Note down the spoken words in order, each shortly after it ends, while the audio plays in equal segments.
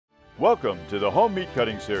Welcome to the Home Meat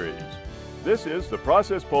Cutting Series. This is the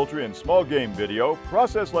Process Poultry and Small Game video,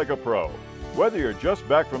 Process Like a Pro. Whether you're just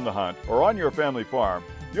back from the hunt or on your family farm,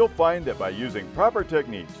 you'll find that by using proper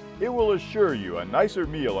techniques, it will assure you a nicer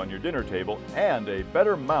meal on your dinner table and a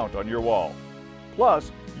better mount on your wall.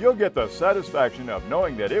 Plus, you'll get the satisfaction of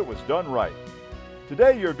knowing that it was done right.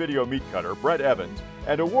 Today, your video meat cutter, Brett Evans,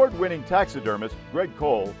 and award-winning taxidermist, Greg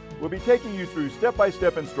Cole, will be taking you through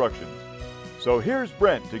step-by-step instructions. So here's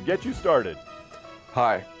Brent to get you started.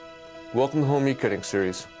 Hi, welcome to the Home Meat Cutting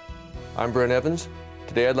Series. I'm Brent Evans.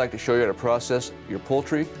 Today I'd like to show you how to process your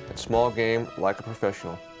poultry and small game like a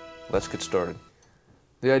professional. Let's get started.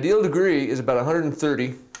 The ideal degree is about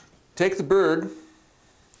 130. Take the bird,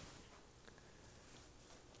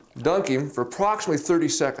 dunk him for approximately 30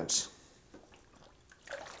 seconds.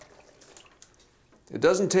 It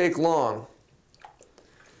doesn't take long.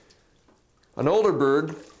 An older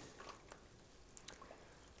bird,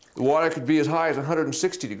 the water could be as high as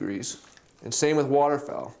 160 degrees, and same with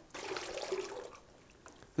waterfowl.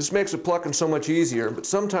 This makes the plucking so much easier, but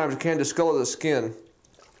sometimes it can discolor the skin.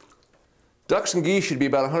 Ducks and geese should be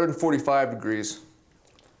about 145 degrees.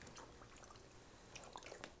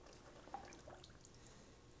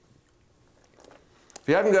 If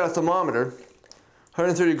you haven't got a thermometer,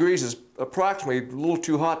 130 degrees is approximately a little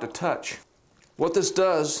too hot to touch. What this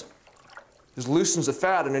does is loosens the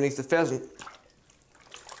fat underneath the pheasant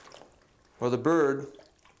or the bird.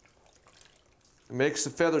 It makes the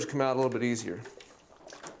feathers come out a little bit easier.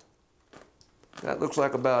 That looks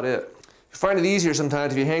like about it. You find it easier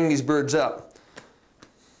sometimes if you hang these birds up.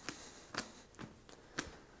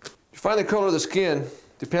 You find the color of the skin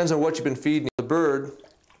depends on what you've been feeding the bird.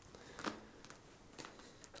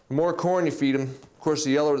 The more corn you feed them, of course, the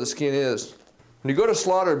yellower the skin is. When you go to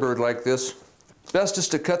slaughter a bird like this, it's best just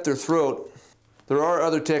to cut their throat. There are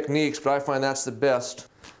other techniques, but I find that's the best.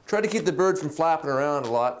 Try to keep the bird from flapping around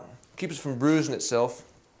a lot. Keeps it from bruising itself.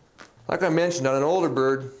 Like I mentioned, on an older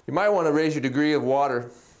bird, you might want to raise your degree of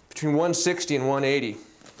water between 160 and 180.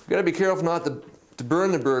 You've got to be careful not to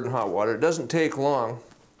burn the bird in hot water. It doesn't take long.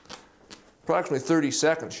 Approximately 30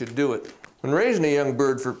 seconds should do it. When raising a young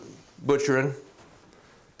bird for butchering,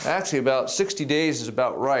 actually about 60 days is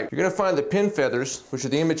about right. You're going to find the pin feathers, which are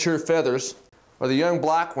the immature feathers, or the young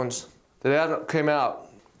black ones that haven't come out.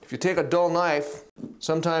 If you take a dull knife,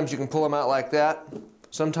 sometimes you can pull them out like that.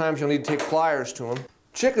 Sometimes you'll need to take pliers to them.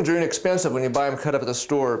 Chickens are inexpensive when you buy them cut up at the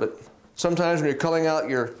store, but sometimes when you're culling out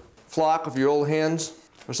your flock of your old hens,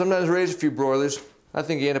 or sometimes raise a few broilers, I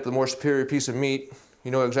think you end up with a more superior piece of meat.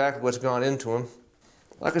 You know exactly what's gone into them.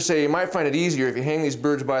 Like I say, you might find it easier if you hang these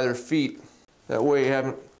birds by their feet. That way you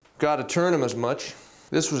haven't got to turn them as much.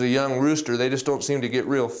 This was a young rooster. They just don't seem to get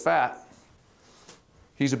real fat.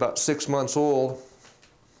 He's about 6 months old.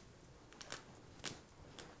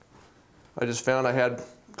 I just found I had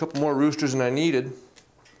a couple more roosters than I needed.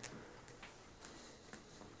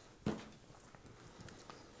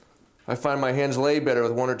 I find my hens lay better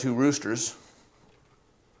with 1 or 2 roosters,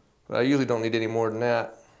 but I usually don't need any more than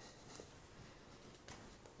that.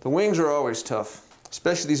 The wings are always tough,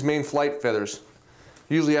 especially these main flight feathers.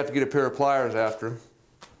 You usually have to get a pair of pliers after them.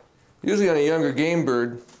 Usually on a younger game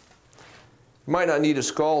bird, you might not need to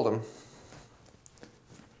scald them.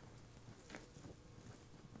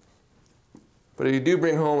 But if you do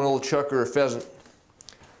bring home an old chuck or a pheasant,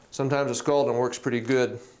 sometimes a scalding works pretty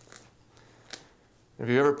good. If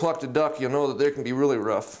you ever plucked a duck, you'll know that they can be really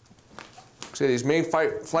rough. Say these main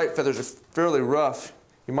flight feathers are fairly rough.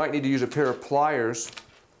 You might need to use a pair of pliers.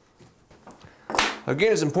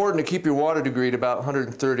 Again, it's important to keep your water degree at about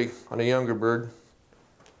 130 on a younger bird.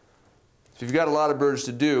 If you've got a lot of birds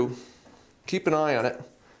to do, keep an eye on it.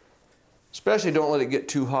 Especially don't let it get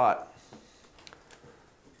too hot.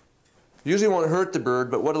 Usually won't hurt the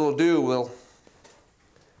bird, but what it'll do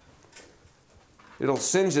it'll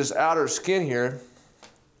singe this outer skin here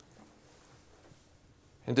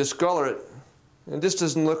and discolor it, and this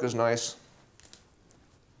doesn't look as nice.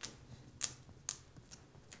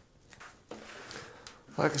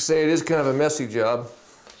 Like I say, it is kind of a messy job.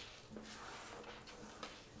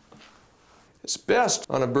 It's best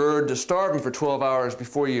on a bird to starve them for 12 hours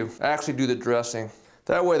before you actually do the dressing.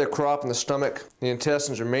 That way the crop in the stomach, the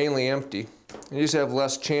intestines are mainly empty. You just have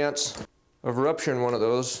less chance of rupturing one of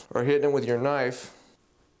those or hitting it with your knife.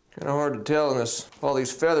 Kind of hard to tell in all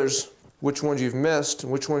these feathers which ones you've missed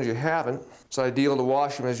and which ones you haven't. It's ideal to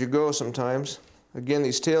wash them as you go sometimes. Again,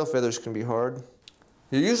 these tail feathers can be hard.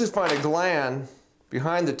 You usually find a gland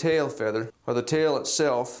behind the tail feather, or the tail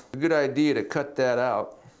itself. A good idea to cut that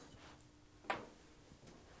out.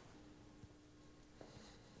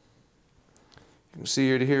 You can see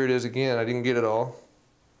here it is again. I didn't get it all.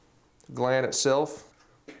 the gland itself.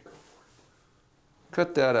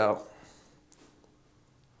 Cut that out.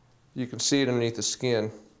 You can see it underneath the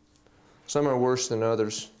skin. Some are worse than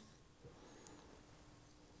others.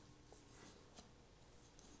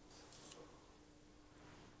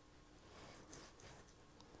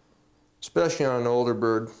 Especially on an older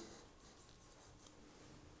bird.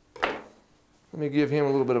 Let me give him a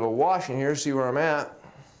little bit of a washing here, see where I'm at.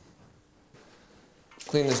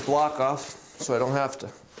 Clean this block off so I don't have to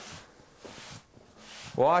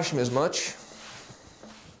wash him as much.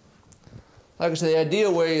 Like I said, the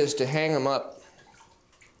ideal way is to hang them up.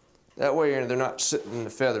 That way they're not sitting in the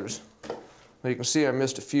feathers. Well, you can see I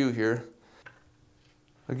missed a few here.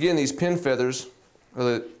 Again, these pin feathers, or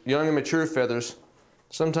the young and mature feathers,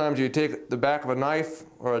 sometimes you take the back of a knife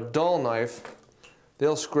or a dull knife,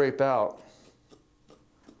 they'll scrape out.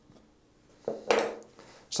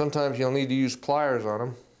 Sometimes you'll need to use pliers on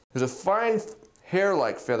them. There's a fine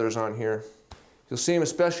hair-like feathers on here. You'll see them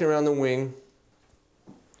especially around the wing.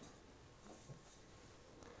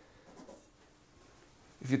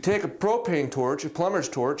 If you take a propane torch, a plumber's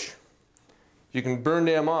torch, you can burn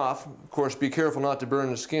them off. Of course, be careful not to burn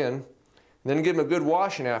the skin. And then give them a good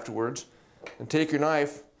washing afterwards. And take your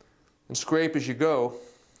knife and scrape as you go.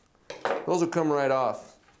 Those will come right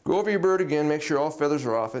off. Go over your bird again, make sure all feathers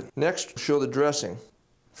are off it. Next, show the dressing.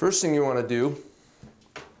 First thing you want to do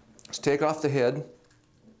is take off the head.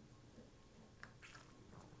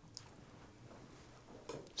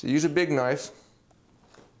 So use a big knife.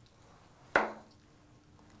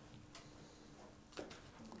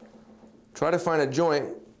 Try to find a joint.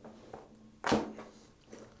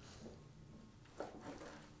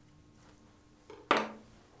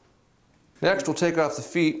 Next, we'll take off the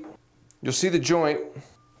feet. You'll see the joint.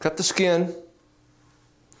 Cut the skin.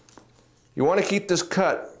 You want to keep this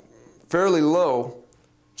cut fairly low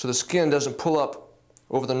so the skin doesn't pull up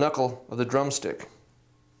over the knuckle of the drumstick.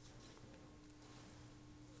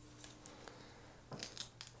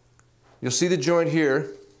 You'll see the joint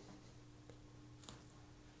here.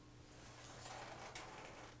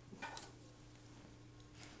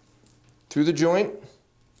 Through the joint.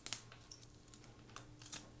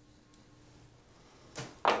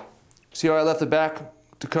 See how I left the back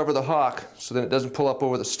to cover the hock so that it doesn't pull up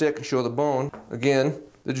over the stick and show the bone. Again,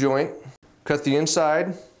 the joint. Cut the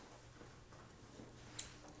inside.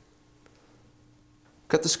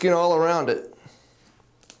 Cut the skin all around it.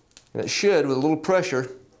 And it should, with a little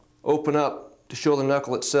pressure, open up to show the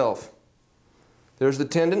knuckle itself. There's the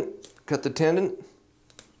tendon. Cut the tendon.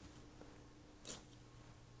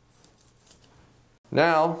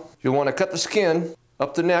 Now, you'll want to cut the skin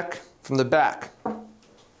up the neck from the back.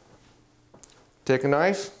 Take a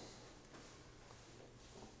knife.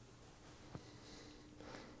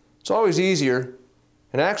 It's always easier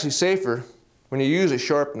and actually safer when you use a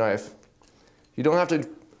sharp knife. You don't have to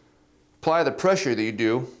apply the pressure that you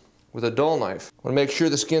do with a dull knife. Want to make sure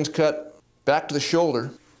the skin's cut back to the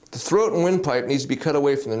shoulder. The throat and windpipe needs to be cut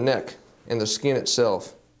away from the neck and the skin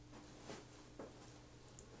itself.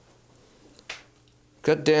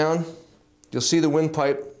 Cut down. You'll see the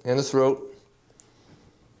windpipe and the throat.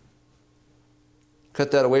 Cut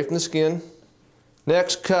that away from the skin.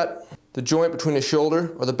 Next, cut the joint between the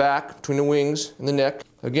shoulder or the back, between the wings and the neck.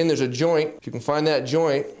 Again, there's a joint. If you can find that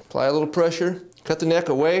joint, apply a little pressure. Cut the neck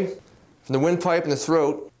away from the windpipe and the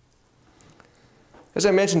throat. As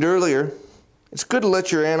I mentioned earlier, it's good to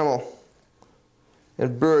let your animal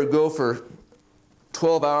and bird go for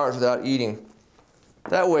 12 hours without eating.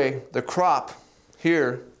 That way, the crop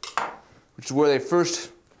here, which is where they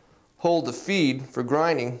first hold the feed for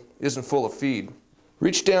grinding, isn't full of feed.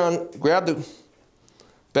 Reach down, grab the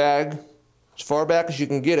bag as far back as you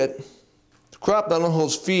can get it. The crop not only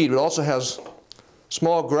holds feed, but also has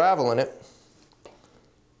small gravel in it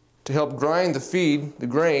to help grind the feed, the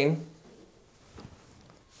grain,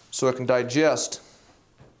 so it can digest.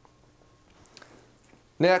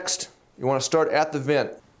 Next, you want to start at the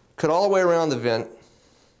vent. Cut all the way around the vent.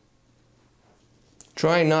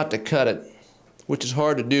 Try not to cut it, which is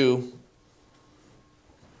hard to do.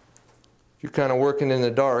 You're kind of working in the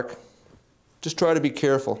dark. Just try to be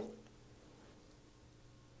careful.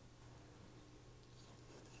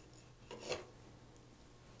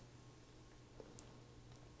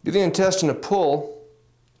 Give the intestine a pull,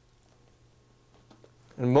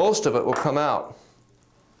 and most of it will come out.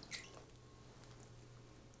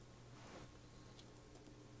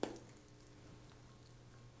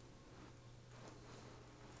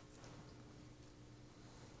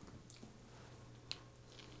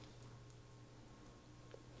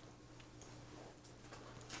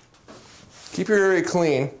 Keep your area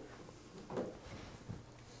clean.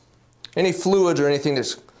 Any fluids or anything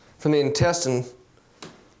that's from the intestine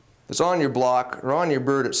that's on your block or on your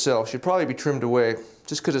bird itself should probably be trimmed away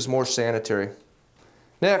just because it's more sanitary.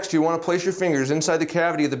 Next, you want to place your fingers inside the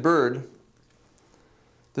cavity of the bird.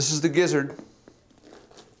 This is the gizzard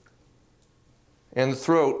and the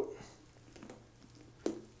throat.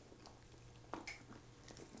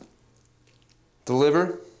 The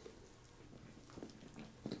liver.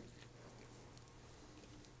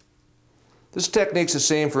 This technique's the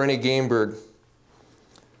same for any game bird.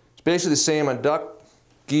 It's basically the same on duck,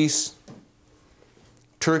 geese,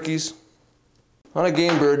 turkeys. On a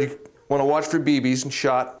game bird, you want to watch for BBs and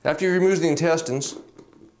shot. After you remove the intestines,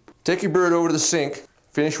 take your bird over to the sink,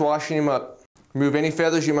 finish washing him up. Remove any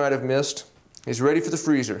feathers you might have missed. He's ready for the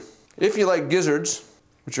freezer. If you like gizzards,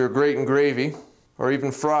 which are great in gravy, or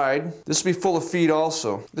even fried, this will be full of feed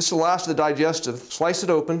also. This will last the digestive. Slice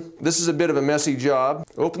it open. This is a bit of a messy job.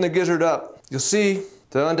 Open the gizzard up. You'll see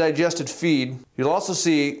the undigested feed. You'll also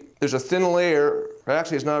see there's a thin layer, or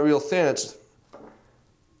actually it's not real thin, it's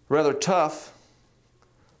rather tough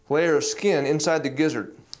layer of skin inside the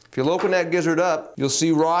gizzard. If you'll open that gizzard up, you'll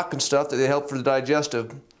see rock and stuff that they help for the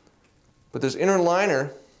digestive. But this inner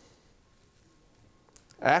liner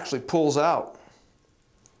actually pulls out.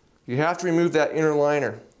 You have to remove that inner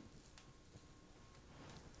liner.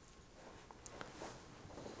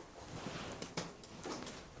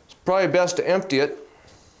 It's probably best to empty it.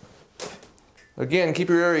 Again, keep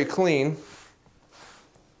your area clean.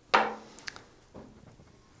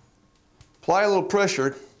 Apply a little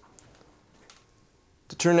pressure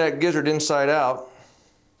to turn that gizzard inside out.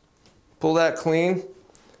 Pull that clean.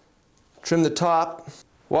 Trim the top.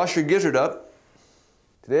 Wash your gizzard up.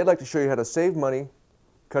 Today I'd like to show you how to save money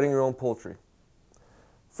cutting your own poultry.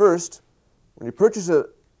 First, when you purchase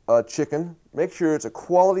a chicken, make sure it's a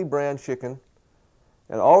quality brand chicken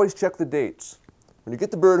and always check the dates. When you get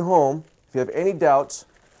the bird home, if you have any doubts,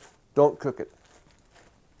 don't cook it.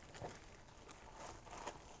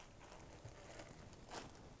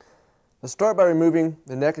 Let's start by removing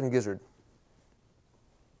the neck and gizzard.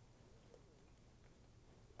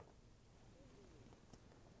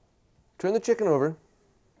 Turn the chicken over.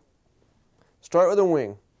 Start with a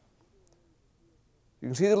wing. You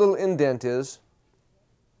can see the little indent is.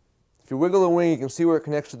 If you wiggle the wing, you can see where it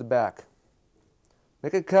connects to the back.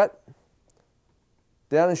 Make a cut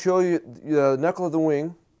down and show you the knuckle of the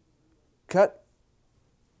wing. Cut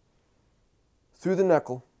through the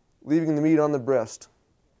knuckle, leaving the meat on the breast.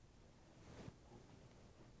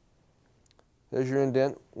 There's your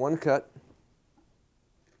indent, one cut.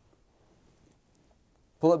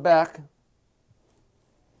 Pull it back.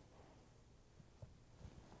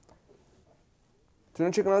 Turn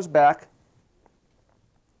the chicken on its back.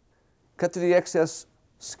 Cut through the excess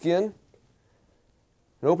skin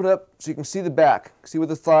and open it up so you can see the back. See where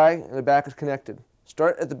the thigh and the back is connected.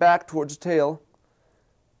 Start at the back towards the tail.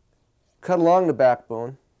 Cut along the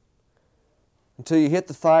backbone until you hit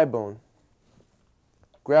the thigh bone.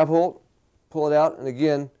 Grab hold, pull it out, and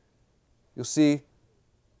again, you'll see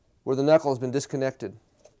where the knuckle has been disconnected.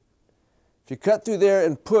 If you cut through there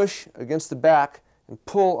and push against the back and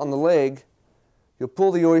pull on the leg, you'll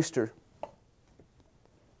pull the oyster, a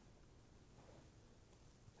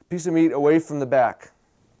piece of meat away from the back.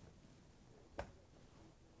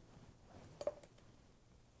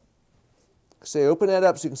 Say, open that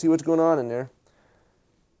up so you can see what's going on in there.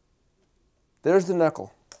 There's the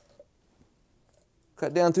knuckle.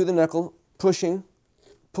 Cut down through the knuckle, pushing,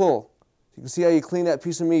 pull. You can see how you clean that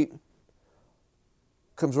piece of meat.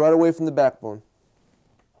 Comes right away from the backbone.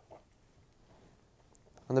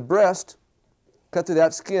 On the breast, cut through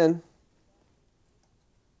that skin.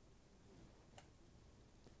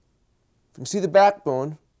 You can see the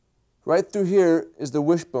backbone. Right through here is the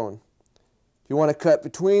wishbone. You want to cut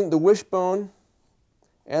between the wishbone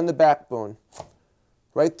and the backbone,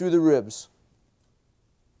 right through the ribs.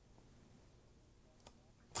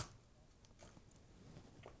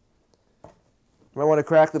 You might want to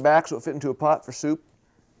crack the back so it'll fit into a pot for soup.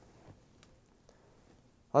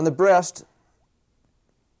 On the breast,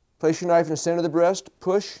 place your knife in the center of the breast,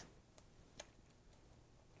 push,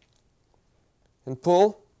 and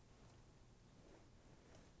pull.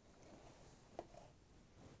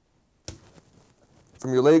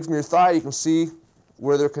 From your leg, from your thigh, you can see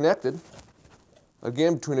where they're connected.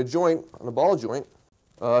 Again, between a joint and a ball joint.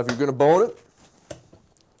 If you're going to bone it,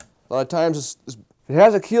 a lot of times if it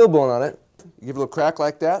has a keel bone on it, you give it a little crack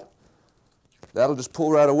like that, that'll just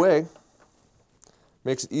pull right away.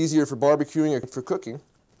 Makes it easier for barbecuing or for cooking.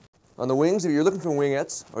 On the wings, if you're looking for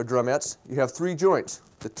wingettes or drumettes, you have three joints: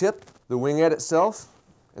 the tip, the wingette itself,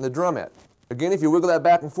 and the drumette. Again, if you wiggle that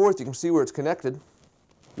back and forth, you can see where it's connected.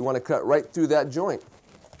 You want to cut right through that joint.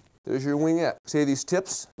 There's your wingette. See these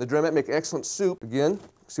tips? The drumette make excellent soup. Again,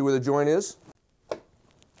 see where the joint is?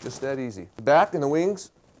 Just that easy. The back and the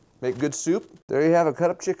wings make good soup. There you have a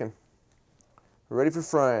cut up chicken, ready for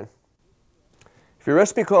frying. If your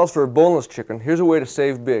recipe calls for a boneless chicken, here's a way to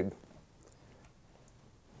save big.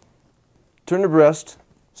 Turn the breast,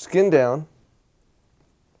 skin down.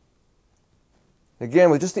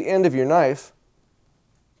 Again, with just the end of your knife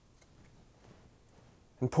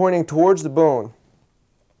and pointing towards the bone.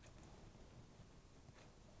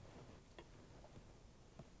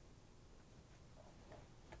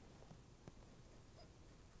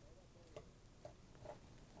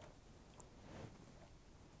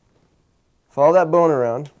 Follow that bone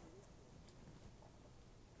around.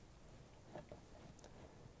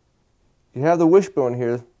 You have the wishbone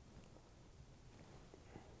here.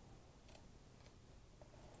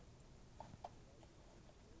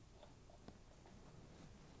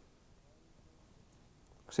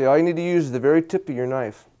 See, all you need to use is the very tip of your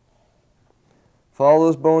knife. Follow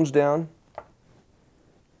those bones down.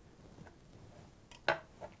 If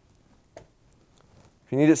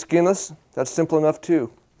you need it skinless, that's simple enough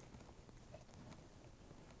too.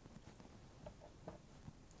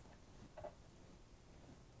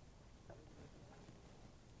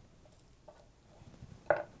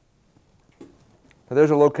 Now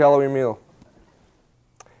there's a low-calorie meal.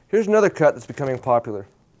 Here's another cut that's becoming popular: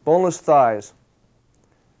 boneless thighs.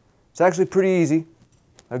 It's actually pretty easy.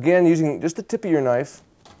 Again, using just the tip of your knife.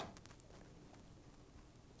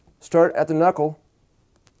 Start at the knuckle.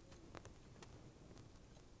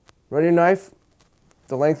 Run your knife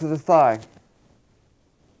the length of the thigh.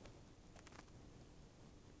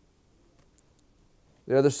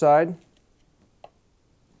 The other side,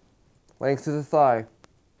 length of the thigh.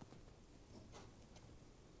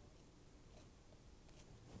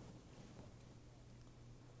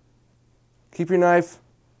 Keep your knife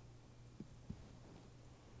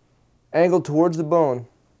angled towards the bone.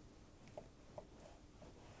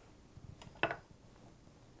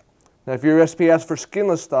 Now if your recipe asks for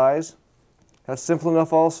skinless thighs, that's simple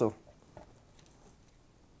enough also.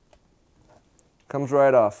 Comes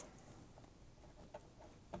right off.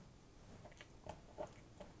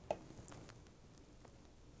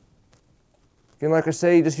 Again, like I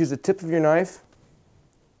say, you just use the tip of your knife.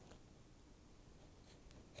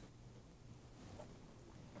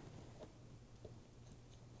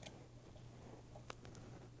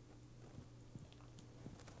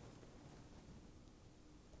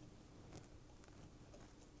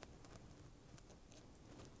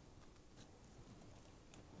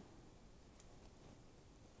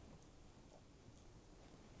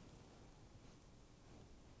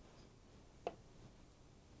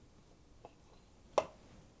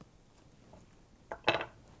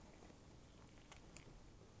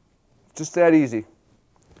 Just that easy.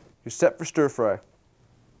 You're set for stir fry.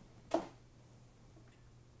 Okay.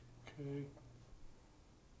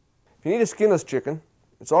 If you need a skinless chicken,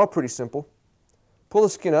 it's all pretty simple. Pull the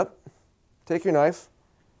skin up, take your knife,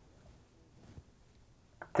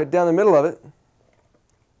 cut down the middle of it.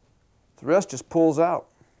 The rest just pulls out.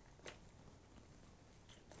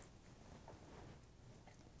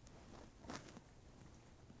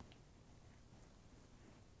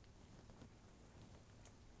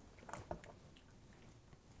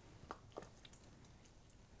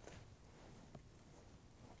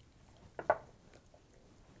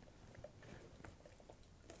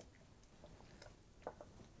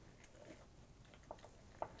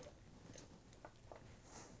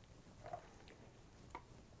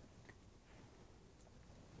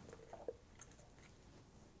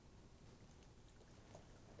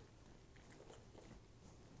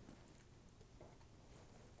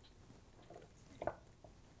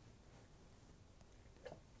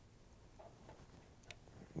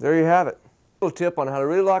 There you have it. A little tip on how to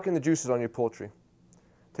really lock in the juices on your poultry.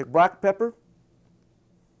 Take black pepper,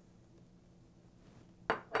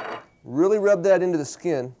 really rub that into the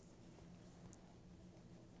skin.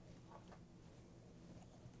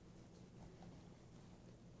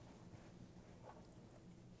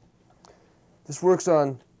 This works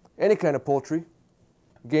on any kind of poultry,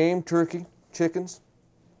 game, turkey, chickens.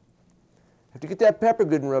 After you get that pepper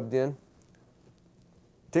good and rubbed in,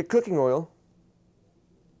 take cooking oil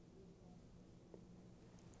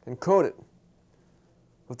and coat it.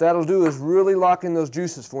 What that'll do is really lock in those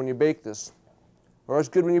juices for when you bake this, or it's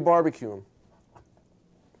good when you barbecue them.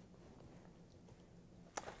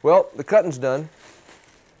 Well, the cutting's done.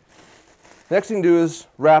 Next thing to do is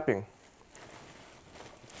wrapping.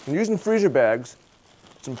 When using freezer bags,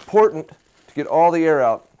 it's important to get all the air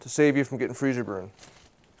out to save you from getting freezer burn.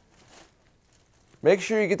 Make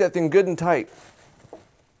sure you get that thing good and tight.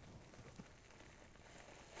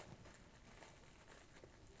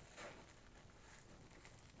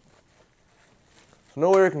 so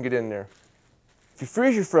no air can get in there. If you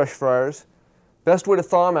freeze your fresh fryers, best way to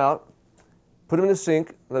thaw them out, put them in the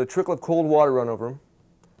sink, let a trickle of cold water run over them.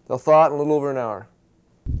 They'll thaw out in a little over an hour.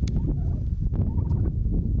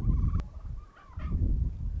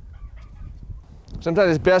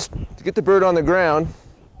 Sometimes it's best to get the bird on the ground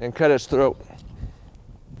and cut its throat.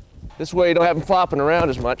 This way you don't have them flopping around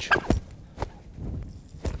as much.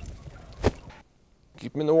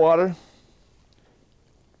 Keep them in the water.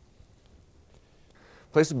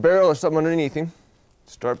 Place a barrel or something underneath him.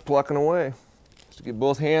 Start plucking away. Just get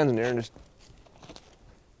both hands in there and just...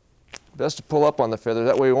 Best to pull up on the feather,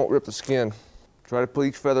 that way you won't rip the skin. Try to pull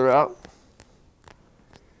each feather out.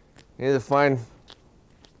 Any of the fine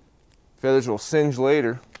feathers will singe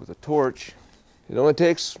later with a torch. It only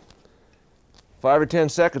takes 5 or 10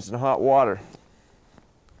 seconds in hot water.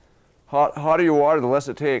 Hotter your water, the less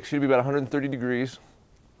it takes. Should be about 130 degrees.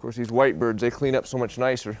 Of course, these white birds, they clean up so much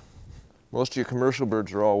nicer. Most of your commercial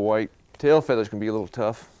birds are all white. Tail feathers can be a little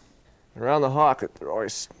tough. Around the hawk, they're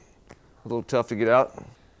always a little tough to get out.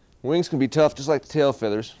 Wings can be tough, just like the tail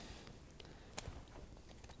feathers.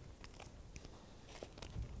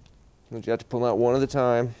 But you have to pull them out one at a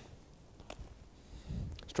time.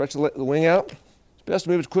 Stretch the wing out. It's best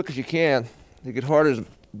to move as quick as you can. They get harder as the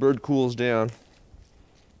bird cools down.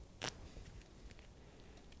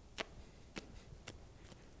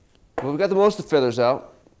 Well, we've got the most of the feathers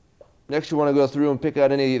out. Next, you want to go through and pick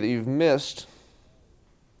out any that you've missed.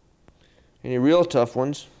 Any real tough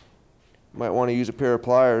ones. You might want to use a pair of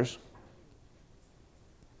pliers.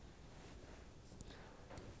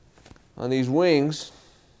 On these wings,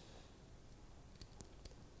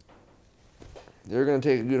 they're going to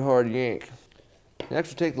take a good hard yank. Next,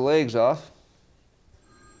 we'll take the legs off.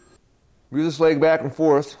 Move this leg back and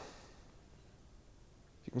forth.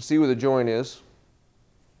 You can see where the joint is.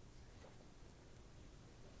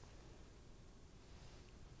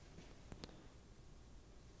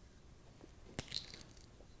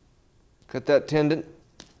 Cut that tendon.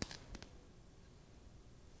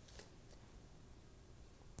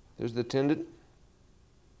 There's the tendon.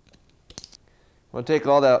 I'm going to take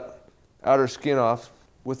all that outer skin off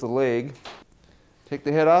with the leg. Take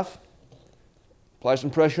the head off. Apply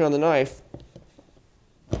some pressure on the knife.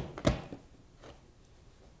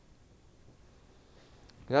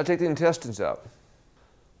 Now take the intestines out.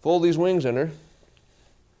 Fold these wings under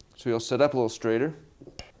so you'll set up a little straighter.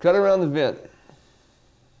 Cut around the vent.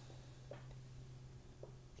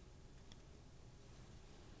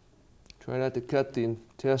 Try not to cut the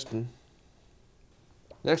intestine.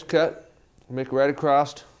 Next cut, make right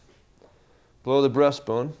across below the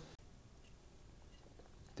breastbone.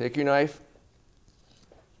 Take your knife.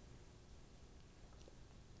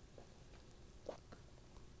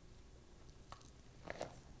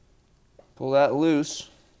 Pull that loose.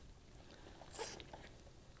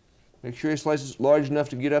 Make sure your slice is large enough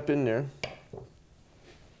to get up in there.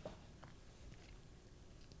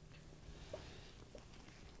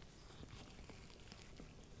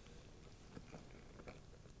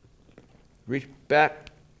 Reach back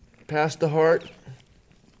past the heart.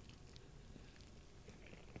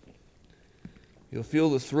 You'll feel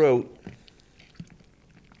the throat.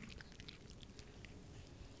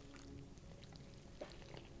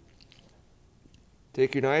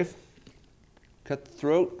 Take your knife, cut the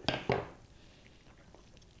throat.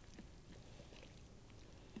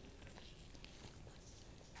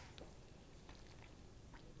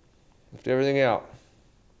 Lift everything out.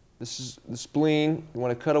 This is the spleen. You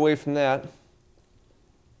want to cut away from that,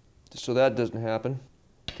 just so that doesn't happen.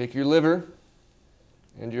 Take your liver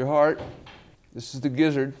and your heart. This is the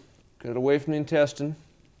gizzard. Cut it away from the intestine.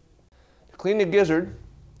 To clean the gizzard,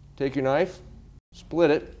 take your knife, split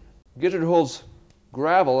it. Gizzard holds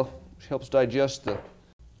gravel, which helps digest the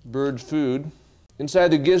bird's food. Inside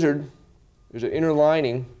the gizzard, there's an inner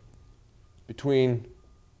lining between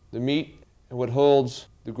the meat and what holds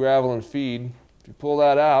the gravel and feed. If you pull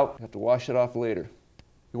that out, you have to wash it off later.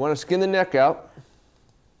 You want to skin the neck out.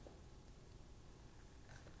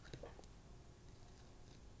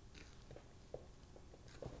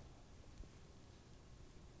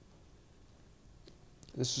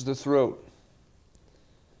 This is the throat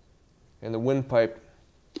and the windpipe.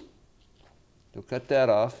 You'll cut that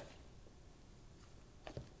off.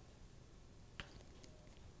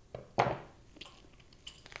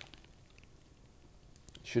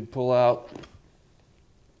 Should pull out.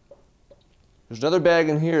 There's another bag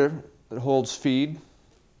in here that holds feed.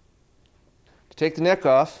 To take the neck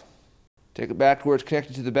off, take it back to where it's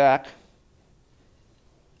connected to the back.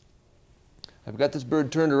 I've got this bird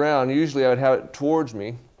turned around. Usually I would have it towards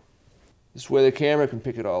me. This way the camera can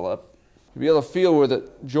pick it all up. You'll be able to feel where the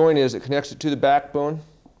joint is that connects it to the backbone,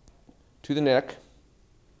 to the neck.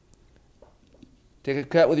 Take a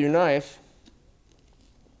cut with your knife.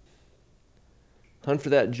 Hunt for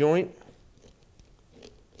that joint.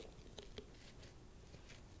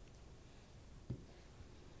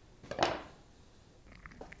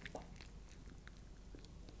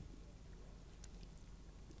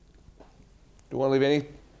 Don't want to leave any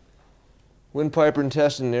windpipe or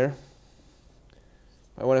intestine there.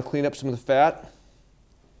 I want to clean up some of the fat.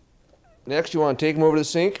 Next, you want to take him over to the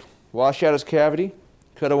sink, wash out his cavity,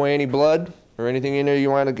 cut away any blood or anything in there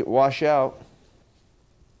you want to wash out.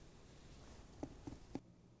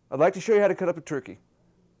 I'd like to show you how to cut up a turkey.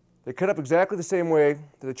 They cut up exactly the same way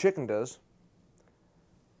that a chicken does.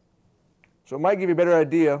 So it might give you a better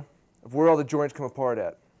idea of where all the joints come apart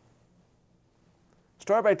at.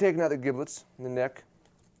 Start by taking out the giblets and the neck.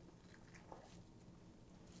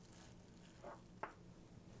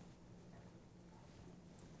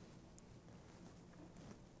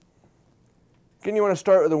 Again, you want to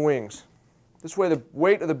start with the wings. This way the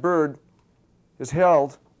weight of the bird is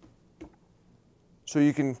held so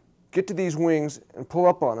you can get to these wings and pull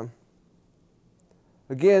up on them.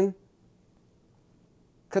 Again,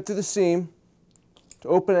 cut through the seam to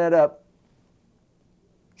open that up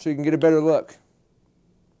so you can get a better look.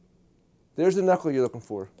 There's the knuckle you're looking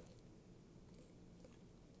for.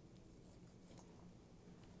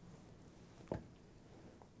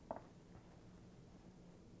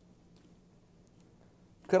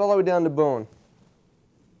 Cut all the way down to bone.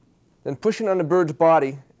 Then pushing on the bird's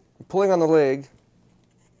body, pulling on the leg,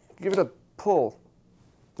 give it a pull.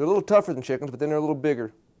 They're a little tougher than chickens, but then they're a little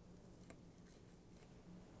bigger.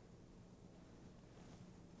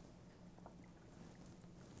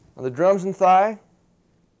 On the drums and thigh,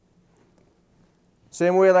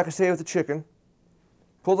 same way like I say with the chicken.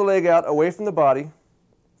 Pull the leg out away from the body,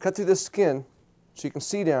 cut through the skin so you can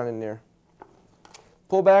see down in there.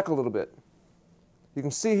 Pull back a little bit. You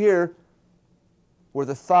can see here where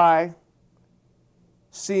the thigh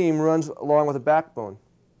seam runs along with the backbone.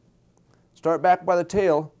 Start back by the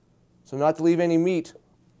tail so not to leave any meat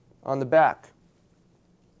on the back.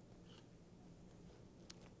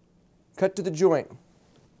 Cut to the joint.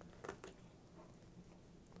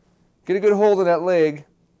 Get a good hold of that leg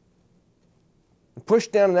and push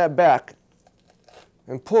down on that back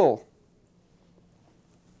and pull.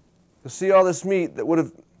 You'll see all this meat that would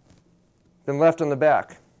have been left on the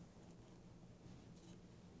back.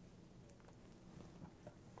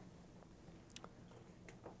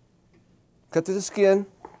 Cut through the skin,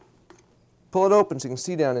 pull it open so you can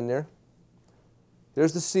see down in there.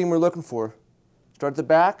 There's the seam we're looking for. Start at the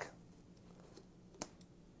back.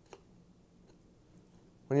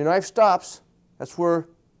 When your knife stops, that's where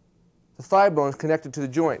the thigh bone is connected to the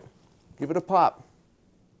joint. Give it a pop.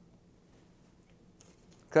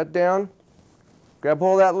 Cut down, grab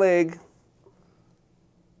hold of that leg,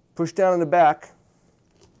 push down in the back,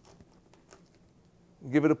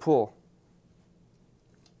 and give it a pull.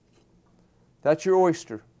 That's your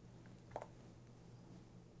oyster.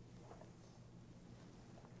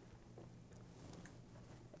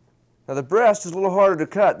 Now the breast is a little harder to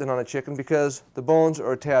cut than on a chicken because the bones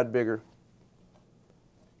are a tad bigger.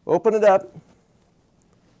 Open it up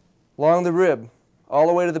along the rib, all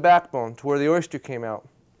the way to the backbone, to where the oyster came out.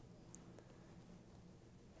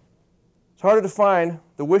 It's harder to find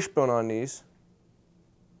the wishbone on these,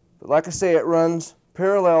 but like I say, it runs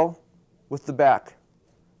parallel with the back.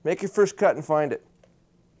 Make your first cut and find it.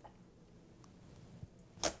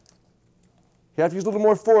 You have to use a little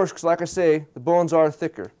more force because, like I say, the bones are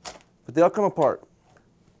thicker, but they'll come apart.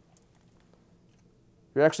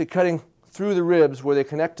 You're actually cutting through the ribs where they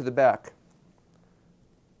connect to the back.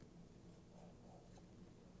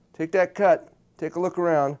 Take that cut, take a look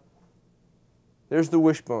around. There's the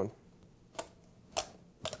wishbone.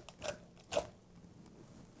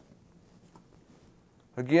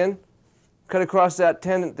 Again, cut across that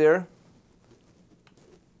tendon there.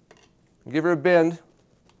 Give her a bend.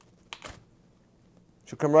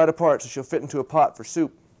 She'll come right apart, so she'll fit into a pot for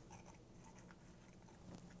soup.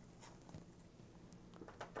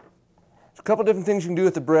 There's a couple different things you can do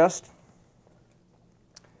with the breast.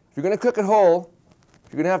 If you're going to cook it whole,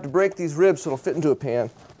 you're going to have to break these ribs so it'll fit into a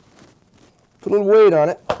pan. Put a little weight on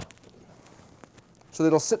it so that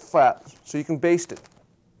it'll sit flat so you can baste it.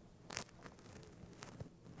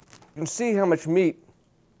 You can see how much meat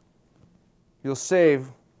you'll save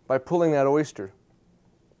by pulling that oyster.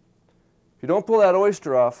 If you don't pull that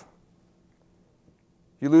oyster off,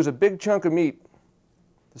 you lose a big chunk of meat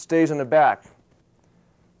that stays on the back.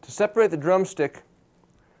 To separate the drumstick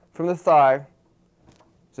from the thigh,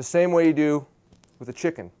 it's the same way you do with a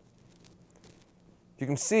chicken. You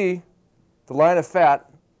can see the line of fat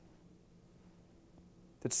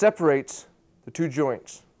that separates the two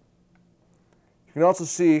joints. You can also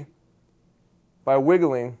see by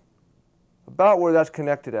wiggling about where that's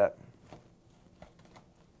connected at.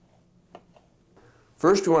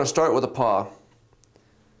 First, we want to start with a paw.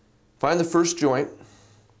 Find the first joint.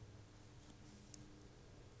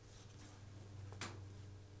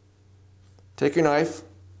 Take your knife,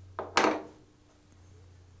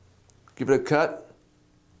 give it a cut.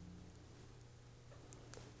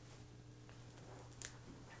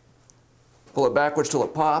 Pull it backwards till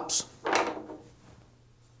it pops.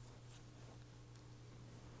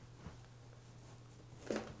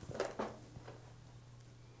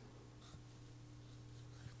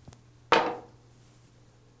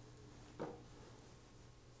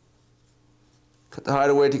 Cut the hide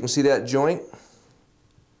away till you can see that joint.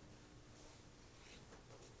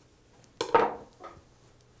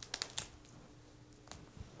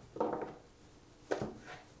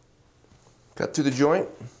 Cut through the joint.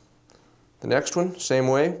 The next one, same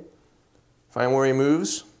way. Find where he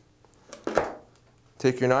moves.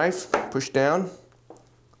 Take your knife, push down,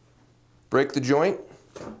 break the joint.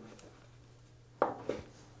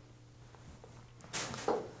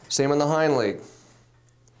 Same on the hind leg.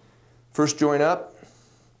 First joint up,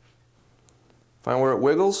 find where it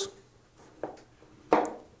wiggles,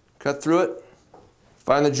 cut through it,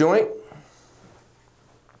 find the joint,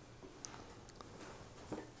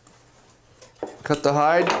 cut the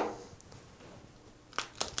hide,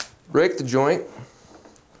 break the joint,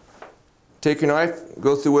 take your knife,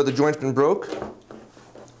 go through where the joint's been broke.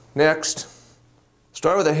 Next,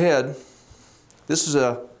 start with the head. This is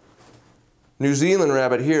a New Zealand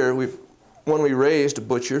rabbit here, one we raised to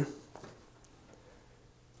butcher.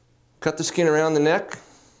 Cut the skin around the neck.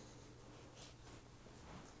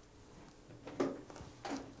 Get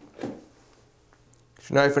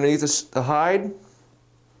your knife underneath the hide.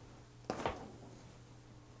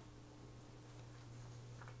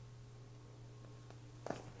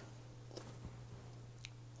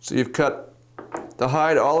 So you've cut the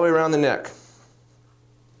hide all the way around the neck.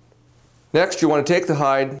 Next, you want to take the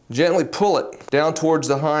hide, gently pull it down towards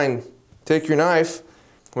the hind. Take your knife,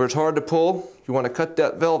 where it's hard to pull, you want to cut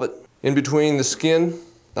that velvet in between the skin,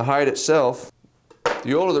 the hide itself.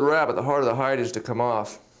 The older the rabbit, the harder the hide is to come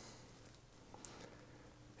off.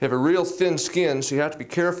 You have a real thin skin, so you have to be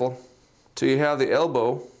careful till you have the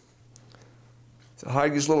elbow. If the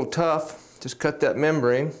hide gets a little tough, just cut that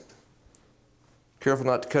membrane. Careful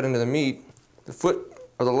not to cut into the meat. The foot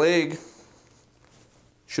or the leg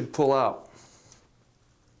should pull out.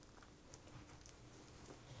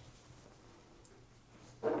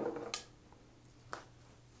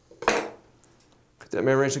 Cut that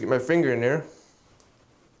membrane so I get my finger in there.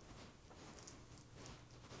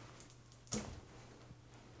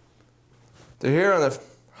 The hair on the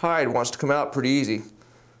hide wants to come out pretty easy.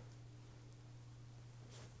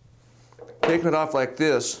 Taking it off like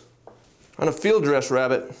this. On a field dress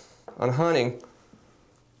rabbit, on hunting,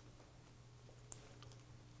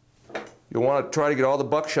 you'll want to try to get all the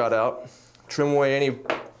buckshot out, trim away any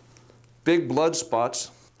big blood spots.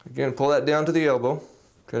 Again, pull that down to the elbow.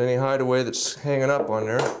 Cut any hide away that's hanging up on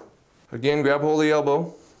there. Again, grab hold of the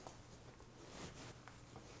elbow.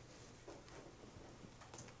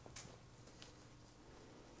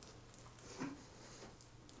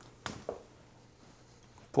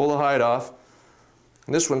 Pull the hide off.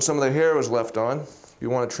 And this one, some of the hair was left on. You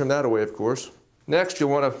want to trim that away, of course. Next, you'll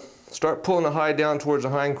want to start pulling the hide down towards the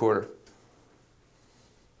hindquarter.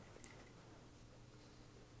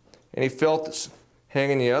 Any felt that's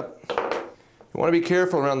hanging you up. You want to be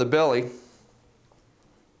careful around the belly.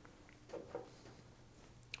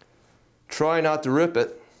 Try not to rip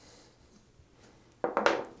it.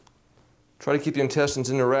 Try to keep the intestines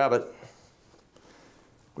in the rabbit,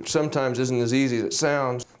 which sometimes isn't as easy as it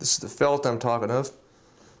sounds. This is the felt I'm talking of.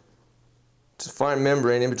 It's a fine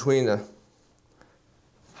membrane in between the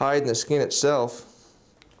hide and the skin itself.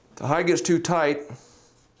 If the hide gets too tight, it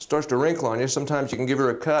starts to wrinkle on you. Sometimes you can give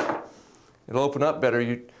her a cut. It'll open up better.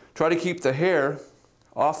 You try to keep the hair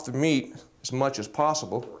off the meat as much as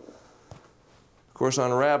possible. Of course,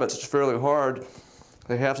 on rabbits, it's fairly hard.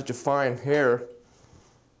 They have such a fine hair.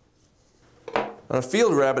 On a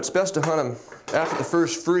field rabbit, it's best to hunt them after the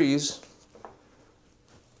first freeze.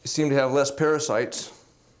 You seem to have less parasites.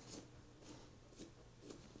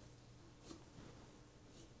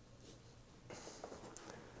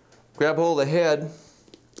 Grab hold of the head.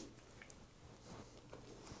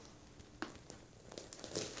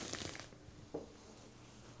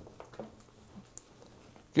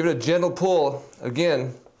 Give it a gentle pull.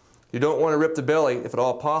 Again, you don't want to rip the belly if at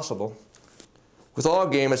all possible. With all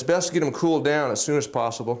game, it's best to get them cooled down as soon as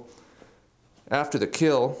possible after the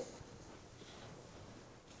kill.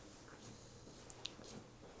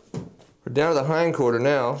 We're down to the hindquarter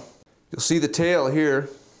now. You'll see the tail here.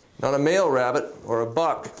 On a male rabbit or a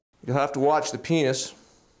buck, you'll have to watch the penis.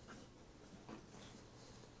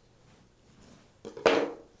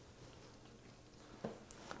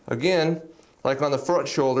 Again, like on the front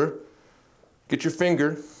shoulder, get your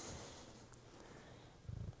finger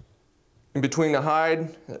in between the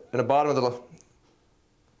hide and the bottom of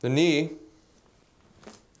the knee.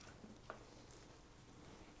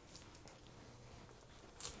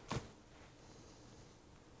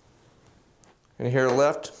 And here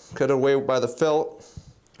left, cut it away by the felt.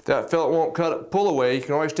 If that felt won't pull away, you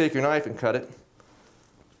can always take your knife and cut it.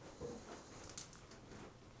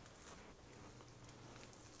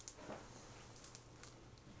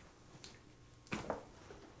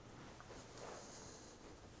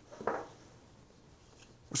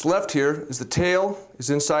 What's left here is the tail is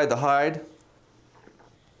inside the hide,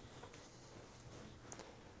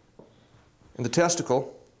 and the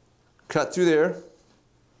testicle cut through there.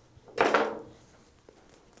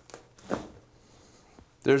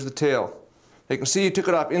 There's the tail. You can see you took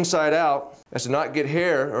it off inside out as to not get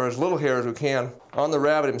hair, or as little hair as we can, on the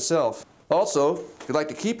rabbit himself. Also, if you'd like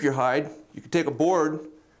to keep your hide, you could take a board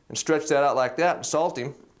and stretch that out like that and salt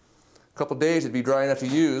him. A couple days it'd be dry enough to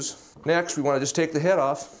use. Next, we want to just take the head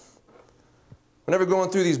off. Whenever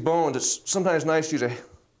going through these bones, it's sometimes nice to use a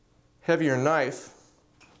heavier knife.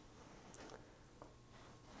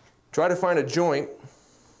 Try to find a joint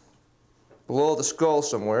below the skull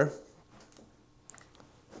somewhere.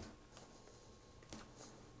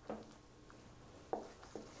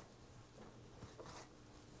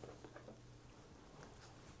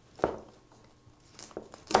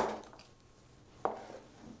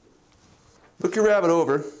 Look your rabbit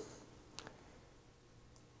over.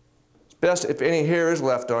 It's best if any hair is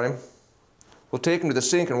left on him. We'll take him to the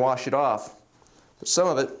sink and wash it off. But some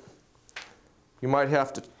of it you might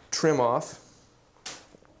have to trim off.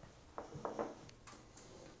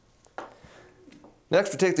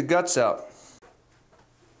 Next, we take the guts out.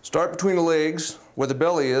 Start between the legs where the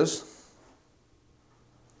belly is.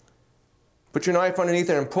 Put your knife underneath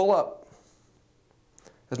there and pull up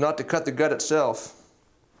as not to cut the gut itself.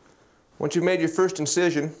 Once you've made your first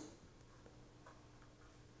incision,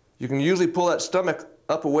 you can usually pull that stomach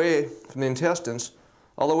up away from the intestines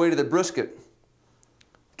all the way to the brisket,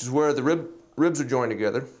 which is where the ribs are joined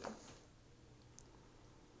together.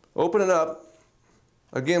 Open it up.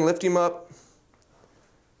 Again, lift him up.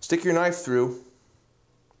 Stick your knife through.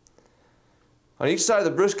 On each side of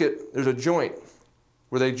the brisket, there's a joint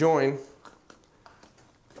where they join.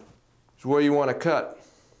 Is where you want to cut.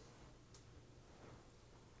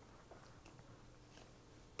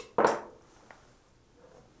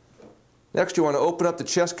 Next, you want to open up the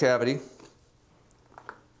chest cavity,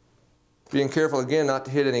 being careful again not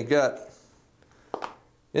to hit any gut.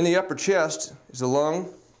 In the upper chest is the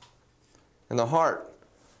lung and the heart.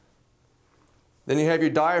 Then you have your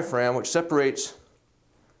diaphragm, which separates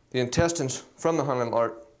the intestines from the hind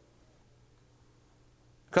part.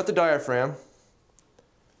 Cut the diaphragm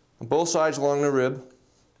on both sides along the rib.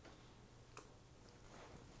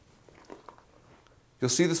 You'll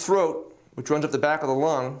see the throat, which runs up the back of the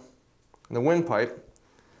lung, and the windpipe.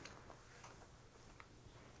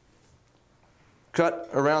 Cut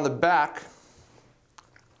around the back,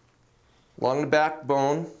 along the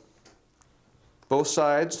backbone, both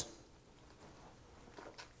sides.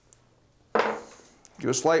 Give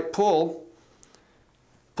a slight pull.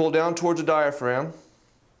 Pull down towards the diaphragm.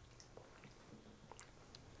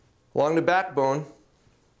 Along the backbone,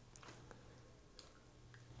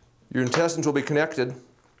 your intestines will be connected.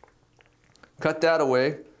 Cut that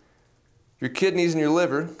away. Your kidneys and your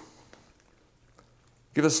liver.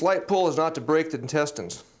 Give a slight pull as not to break the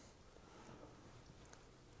intestines.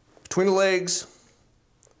 Between the legs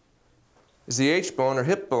is the H-bone or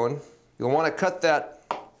hip bone. You'll want to cut that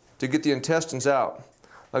to get the intestines out.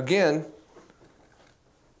 Again,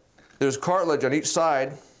 there's cartilage on each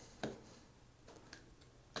side.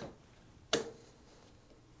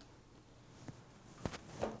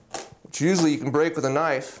 Which usually you can break with a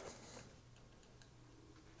knife.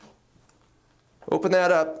 Open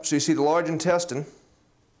that up so you see the large intestine.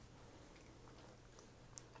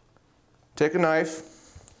 Take a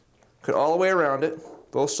knife, cut all the way around it,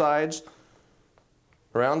 both sides,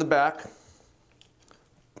 around the back.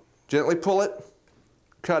 Gently pull it,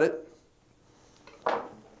 cut it. And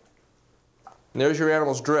there's your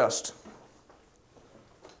animals dressed.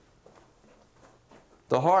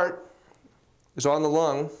 The heart is on the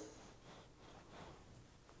lung.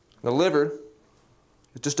 The liver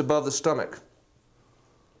It's just above the stomach.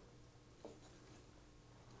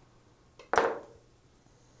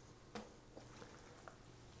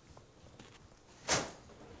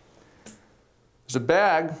 There's a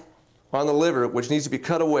bag on the liver which needs to be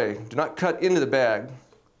cut away. Do not cut into the bag.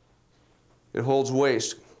 It holds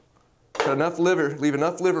waste. Cut enough liver, leave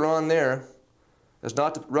enough liver on there as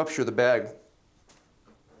not to rupture the bag.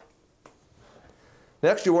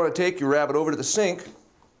 Next, you want to take your rabbit over to the sink,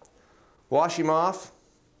 wash him off,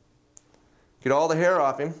 get all the hair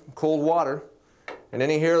off him, cold water, and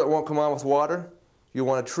any hair that won't come on with water, you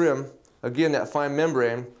want to trim. Again, that fine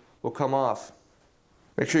membrane will come off.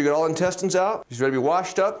 Make sure you get all intestines out. He's ready to be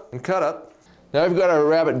washed up and cut up. Now we've got our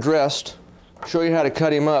rabbit dressed. I'll show you how to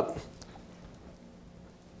cut him up.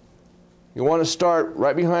 You want to start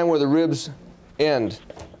right behind where the ribs end.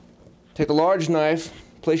 Take a large knife,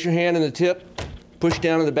 place your hand in the tip, push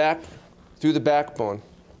down to the back through the backbone.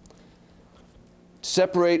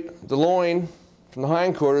 Separate the loin from the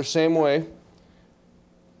hindquarters, same way.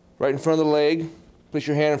 Right in front of the leg, place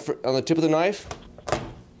your hand on the tip of the knife.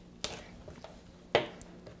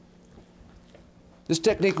 This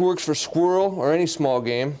technique works for squirrel or any small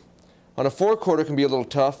game. On a forequarter, it can be a little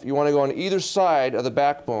tough. You want to go on either side of the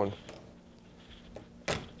backbone.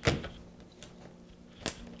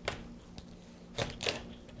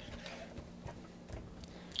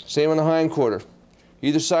 Same on the hindquarter,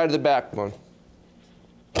 either side of the backbone.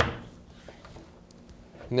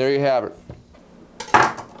 And there you have it.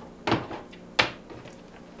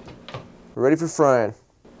 We're ready for frying.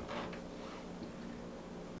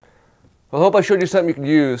 Well, I hope I showed you something you could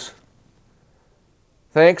use.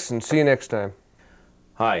 Thanks, and see you next time.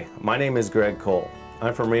 Hi, my name is Greg Cole.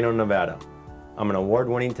 I'm from Reno, Nevada. I'm an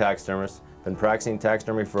award-winning taxidermist, been practicing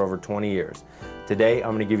taxidermy for over 20 years. Today,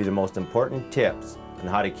 I'm going to give you the most important tips on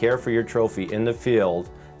how to care for your trophy in the field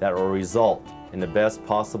that will result in the best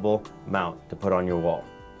possible mount to put on your wall.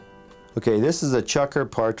 Okay, this is a chucker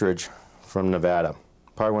partridge from Nevada.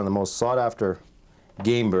 Probably one of the most sought-after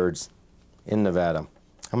game birds in Nevada.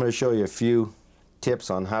 I'm going to show you a few tips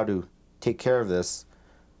on how to take care of this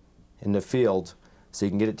in the field so you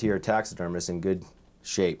can get it to your taxidermist in good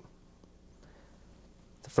shape.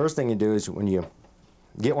 The first thing you do is when you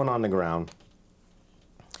get one on the ground,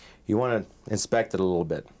 you want to inspect it a little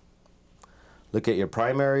bit. Look at your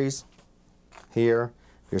primaries here,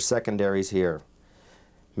 your secondaries here.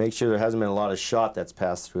 Make sure there hasn't been a lot of shot that's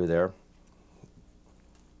passed through there.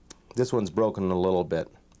 This one's broken a little bit.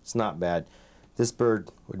 It's not bad. This bird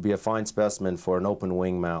would be a fine specimen for an open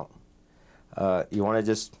wing mount. You want to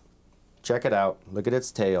just check it out, look at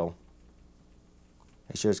its tail.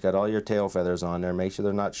 Make sure it's got all your tail feathers on there. Make sure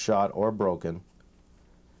they're not shot or broken.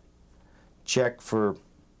 Check for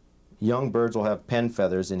young birds will have pen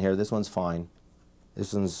feathers in here. This one's fine.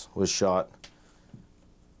 This was shot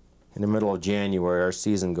in the middle of January. Our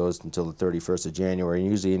season goes until the 31st of January. And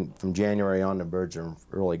usually from January on, the birds are in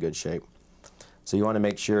really good shape. So you want to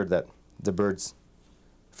make sure that the bird's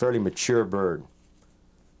a fairly mature bird.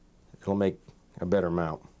 It'll make a better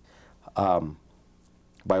mount.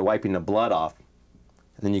 By wiping the blood off,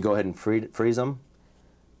 and then you go ahead and freeze them,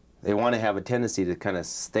 they want to have a tendency to kind of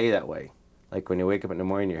stay that way. Like when you wake up in the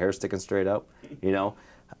morning, your hair's sticking straight up, you know.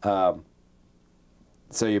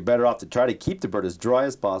 So you're better off to try to keep the bird as dry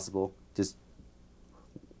as possible. Just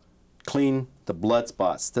clean the blood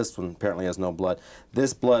spots. This one apparently has no blood.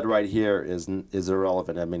 This blood right here is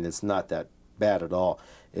irrelevant. I mean, it's not that bad at all.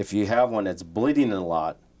 If you have one that's bleeding a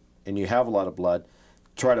lot and you have a lot of blood,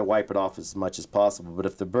 try to wipe it off as much as possible. But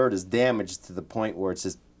if the bird is damaged to the point where it's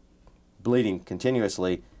just bleeding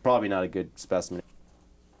continuously, probably not a good specimen.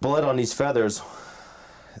 Blood on these feathers,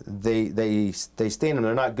 they stain them.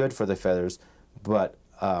 They're not good for the feathers, but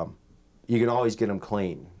you can always get them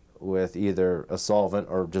clean with either a solvent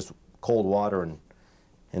or just cold water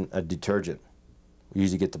and a detergent. We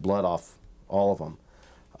usually get the blood off all of them.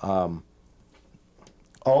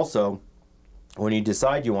 Also, when you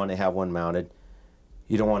decide you want to have one mounted,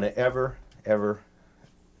 you don't want to ever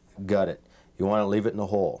gut it. You want to leave it in the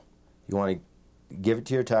hole. You want to give it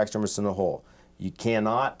to your taxidermist in the hole. You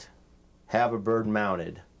cannot have a bird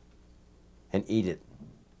mounted and eat it.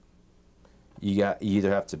 You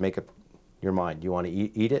either have to make up your mind. You want to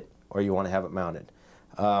eat it or you want to have it mounted.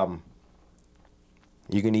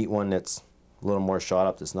 You can eat one that's a little more shot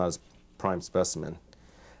up, that's not as prime specimen.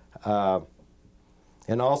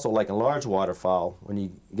 And also, like a large waterfowl, when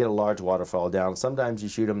you get a large waterfowl down, sometimes you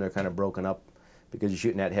shoot them, they're kind of broken up because you're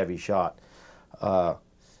shooting that heavy shot.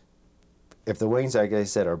 If the wings, like I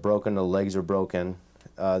said, are broken, the legs are broken,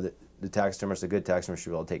 the taxidermist, a good taxidermist, should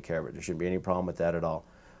be able to take care of it. There shouldn't be any problem with that at all.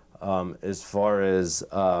 As far as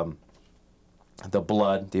the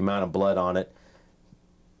blood, the amount of blood on it.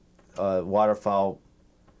 Waterfowl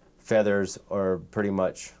feathers are pretty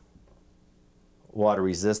much water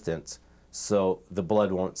resistant, so the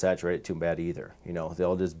blood won't saturate it too bad either. You know,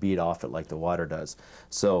 they'll just beat off it like the water does.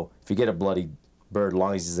 So if you get a bloody bird, as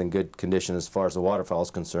long as he's in good condition as far as the waterfowl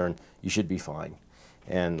is concerned, you should be fine.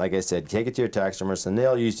 And like I said, take it to your taxidermist and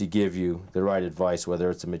they'll usually give you the right advice, whether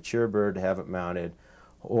it's a mature bird, have it mounted,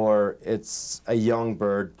 or it's a young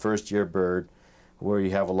bird, first-year bird, where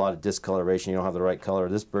you have a lot of discoloration, you don't have the right color.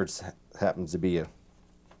 This bird happens to be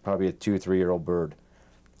probably a 2 or 3 year old bird.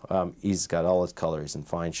 He's got all his color, he's in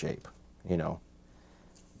fine shape, you know.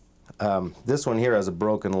 This one here has a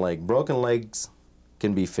broken leg. Broken legs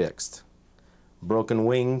can be fixed. Broken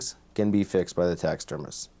wings can be fixed by the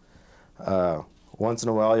taxidermist. Once in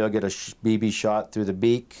a while you'll get a BB shot through the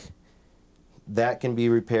beak. That can be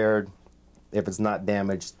repaired if it's not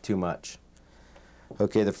damaged too much.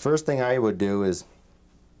 Okay, the first thing I would do is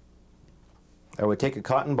I would take a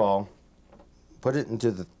cotton ball, put it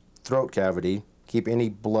into the throat cavity, keep any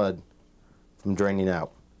blood from draining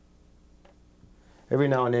out. Every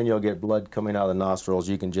now and then you'll get blood coming out of the nostrils.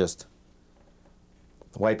 You can just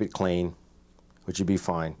wipe it clean, which would be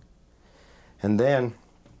fine. And then,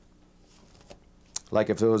 like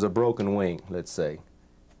if it was a broken wing, let's say,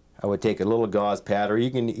 I would take a little gauze pad, or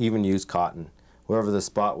you can even use cotton, wherever the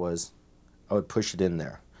spot was, I would push it in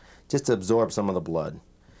there, just to absorb some of the blood.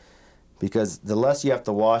 Because the less you have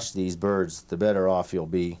to wash these birds, the better off you'll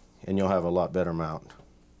be, and you'll have a lot better mount.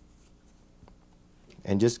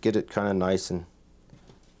 And just get it kind of nice and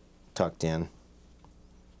tucked in.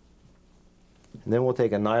 And then we'll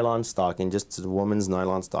take a nylon stocking, just a woman's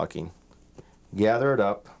nylon stocking, gather it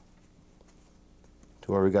up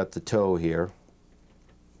to where we got the toe here.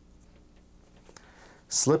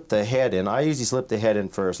 Slip the head in. I usually slip the head in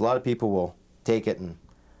first. A lot of people will take it and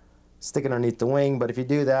stick it underneath the wing, but if you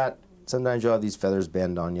do that, sometimes you'll have these feathers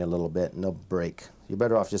bend on you a little bit and they'll break. You're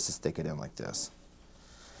better off just to stick it in like this.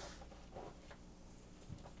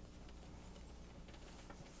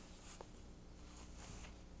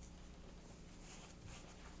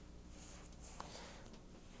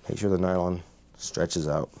 Make sure the nylon stretches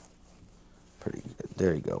out. Pretty good.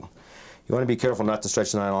 There you go. You want to be careful not to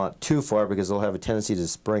stretch the nylon out too far because it'll have a tendency to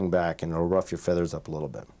spring back and it'll rough your feathers up a little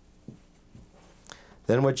bit.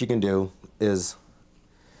 Then what you can do is,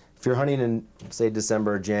 if you're hunting in, say,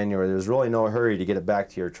 December or January, there's really no hurry to get it back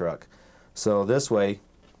to your truck. So this way,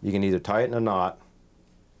 you can either tie it in a knot,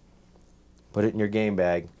 put it in your game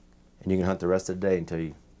bag, and you can hunt the rest of the day until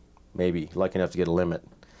you maybe lucky enough to get a limit.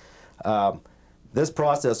 This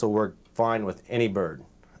process will work fine with any bird.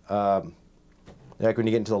 Like when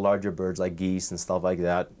you get into the larger birds like geese and stuff like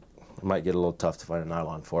that, it might get a little tough to find a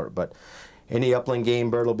nylon for it. But any upland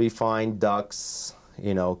game bird will be fine, ducks,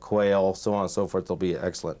 you know, quail, so on and so forth, they'll be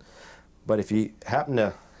excellent. But if you happen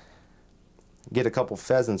to get a couple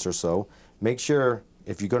pheasants or so, make sure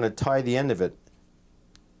if you're going to tie the end of it,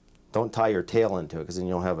 don't tie your tail into it, because then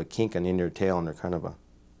you'll have a kink on the end of your tail and they're kind of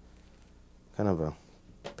a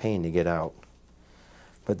pain to get out.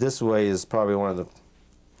 But this way is probably one of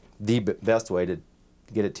the best way to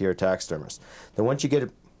get it to your taxidermist. Then once you get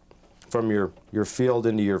it from your field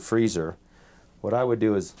into your freezer, what I would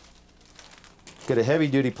do is get a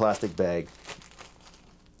heavy-duty plastic bag.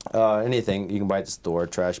 Anything you can buy at the store,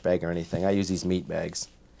 trash bag or anything. I use these meat bags.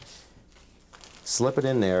 Slip it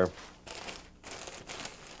in there.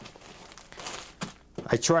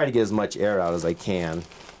 I try to get as much air out as I can.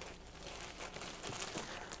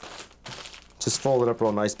 Just fold it up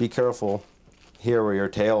real nice. Be careful here where your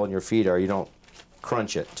tail and your feet are. You don't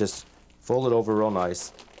crunch it. Just fold it over real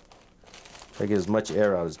nice. Try to get as much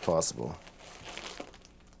air out as possible.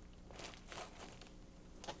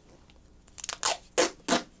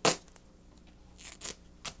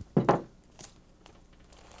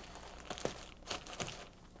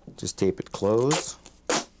 Just tape it closed.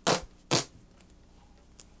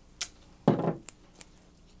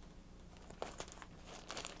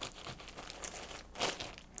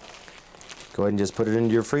 Go ahead and just put it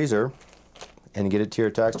into your freezer and get it to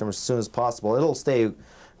your taxidermist as soon as possible. It'll stay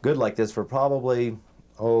good like this for probably,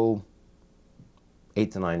 8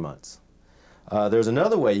 to 9 months. There's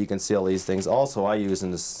another way you can seal these things, also I use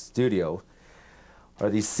in the studio,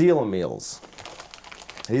 are these seal-a-meals.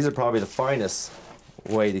 These are probably the finest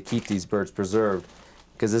way to keep these birds preserved,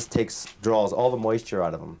 because this draws all the moisture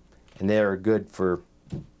out of them, and they're good for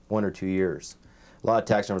 1 or 2 years. A lot of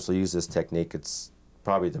taxidermists will use this technique. It's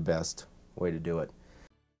probably the best way to do it.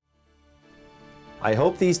 I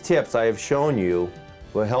hope these tips I have shown you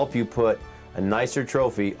will help you put a nicer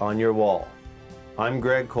trophy on your wall. I'm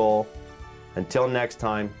Greg Cole. Until next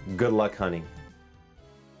time, good luck hunting.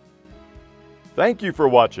 Thank you for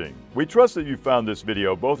watching. We trust that you found this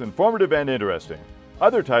video both informative and interesting.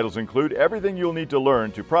 Other titles include everything you'll need to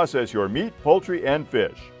learn to process your meat, poultry, and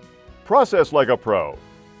fish. Process like a pro.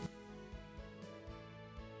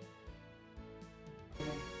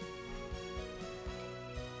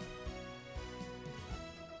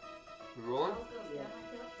 You rolling?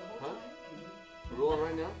 Huh? You rolling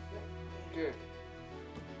right now? Okay.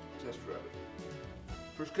 Test rabbit.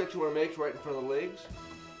 First cut you want to make is right in front of the legs.